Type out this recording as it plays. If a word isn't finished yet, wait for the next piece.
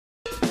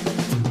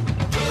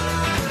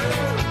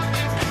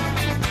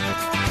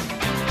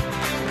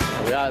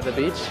are at the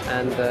beach,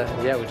 and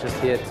yeah, we're just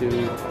here to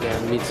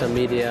meet some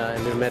media,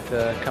 and we met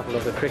a couple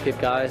of the cricket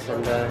guys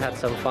and had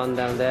some fun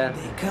down there.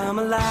 They come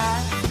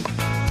alive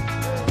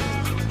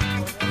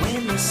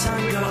when the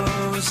sun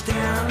goes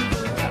down.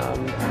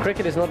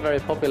 Cricket is not very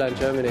popular in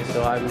Germany,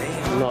 so I'm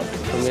not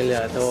familiar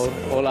at all.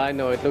 All I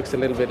know, it looks a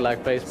little bit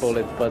like baseball,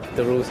 but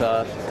the rules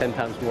are 10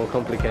 times more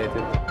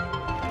complicated.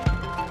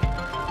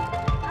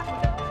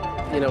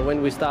 You know,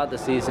 when we start the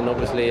season,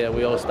 obviously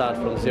we all start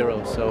from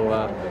zero, so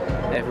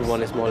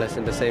everyone is more or less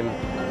in the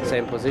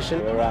same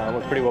position.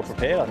 We're pretty well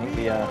prepared. I think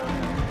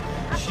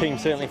the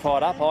team's certainly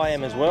fired up. I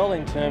am as well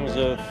in terms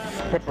of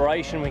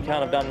preparation. We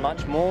can't have done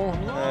much more.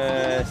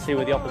 See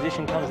where the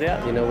opposition comes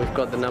out. You know, we've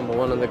got the number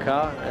one on the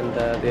car,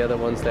 and the other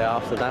one's there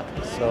after that.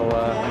 So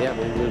yeah,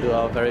 we will do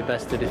our very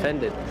best to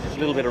defend it. A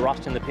little bit of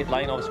rust in the pit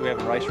lane. Obviously, we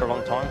haven't raced for a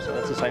long time, so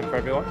that's the same for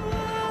everyone.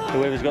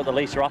 Whoever's got the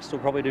least rust will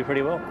probably do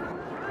pretty well.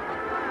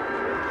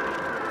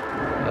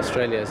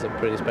 Australia is a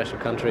pretty special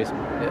country.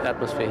 The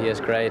atmosphere here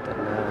is great,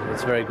 and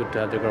it's very good to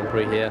have the Grand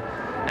Prix here.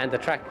 And the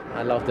track,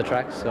 I love the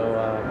track,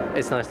 so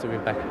it's nice to be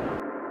back.